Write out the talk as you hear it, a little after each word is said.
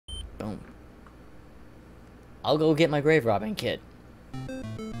Boom. I'll go get my grave robbing kit.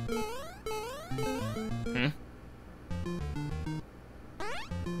 Hmm?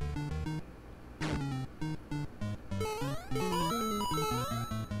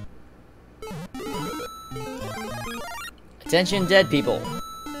 Attention, dead people.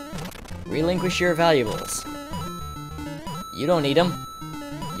 Relinquish your valuables. You don't need them.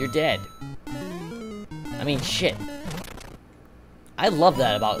 You're dead. I mean, shit. I love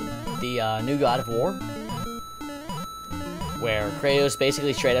that about the new God of War, where Kratos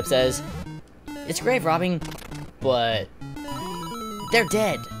basically straight up says, it's grave robbing, but they're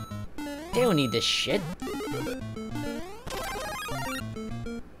dead. They don't need this shit.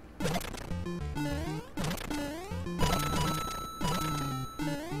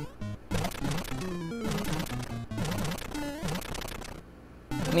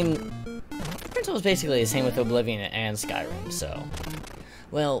 I mean, the principle is basically the same with Oblivion and Skyrim, so...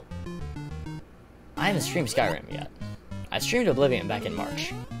 Well, I haven't streamed Skyrim yet. I streamed Oblivion back in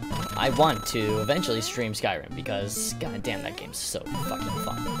March. I want to eventually stream Skyrim, because, god damn, that game's so fucking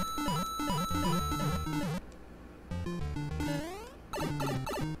fun.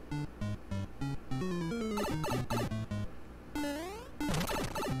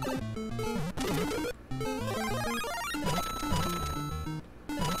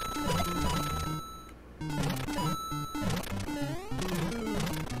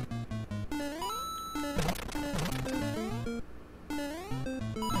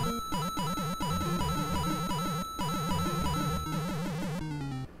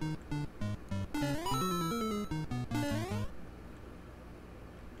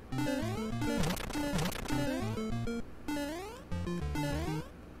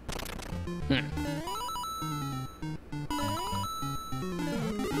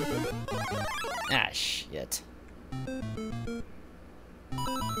 Ah, shit.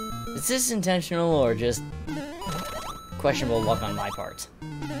 Is this intentional or just questionable luck on my part?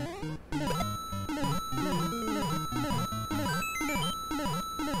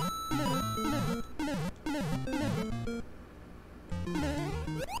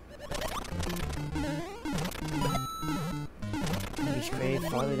 Each grave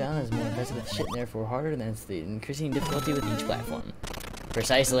farther down is more impressive with shit and therefore harder, and it's the increasing difficulty with each platform.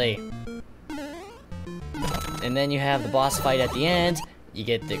 Precisely. And then you have the boss fight at the end, you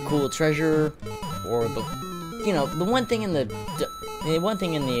get the cool treasure, or the, you know, the one thing in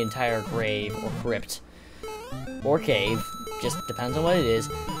the entire grave, or crypt, or cave, just depends on what it is,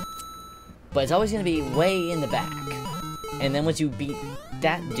 but it's always going to be way in the back. And then once you beat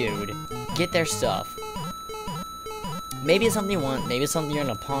that dude, get their stuff, maybe it's something you want, maybe it's something you're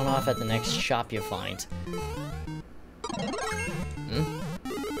going to pawn off at the next shop you find. Hmm?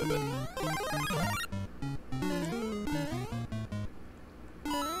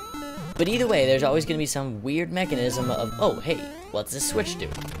 But either way, there's always going to be some weird mechanism of, oh, hey, what's this switch do?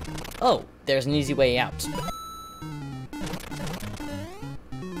 Oh, there's an easy way out.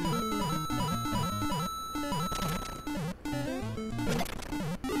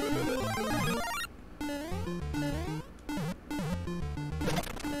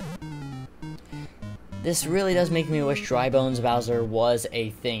 This really does make me wish Dry Bones Bowser was a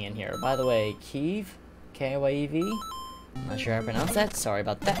thing in here. By the way, Kiev, K-Y-E-V, I'm not sure how to pronounce that, sorry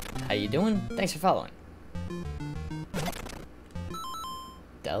about that. How you doing? Thanks for following.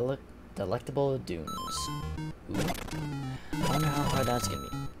 Delectable Dunes. Ooh. I wonder how hard that's gonna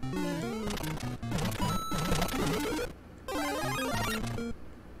be.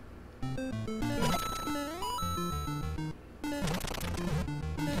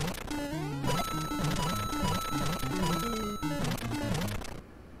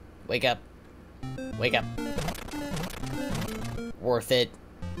 Wake up. Wake up. Worth it.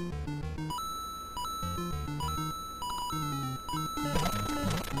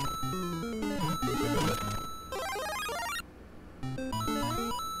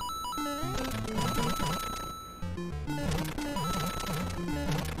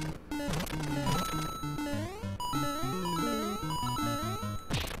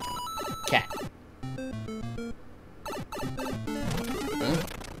 Cat. Huh?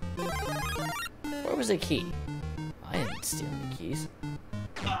 Where was the key? I didn't steal any keys.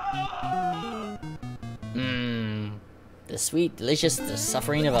 The sweet, delicious, the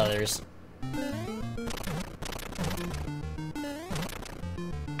suffering of others.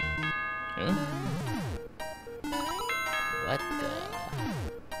 Huh? What the?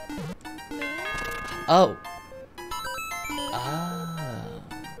 Oh. Ah.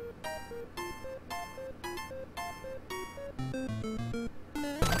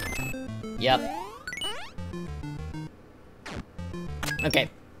 Yep. Okay.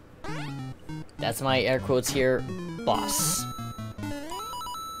 That's my air quotes here, boss.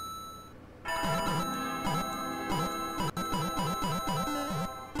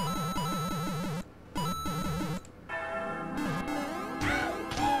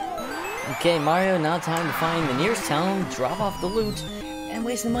 Okay, Mario, now time to find the nearest town, drop off the loot, and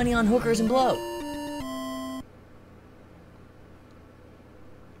waste the money on hookers and blow.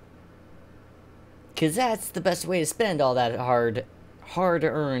 Cause that's the best way to spend all that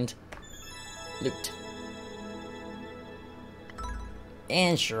hard-earned loot.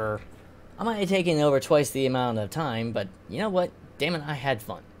 And sure, I might have taken over twice the amount of time, but you know what? Damn it, I had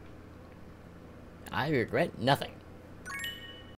fun. I regret nothing.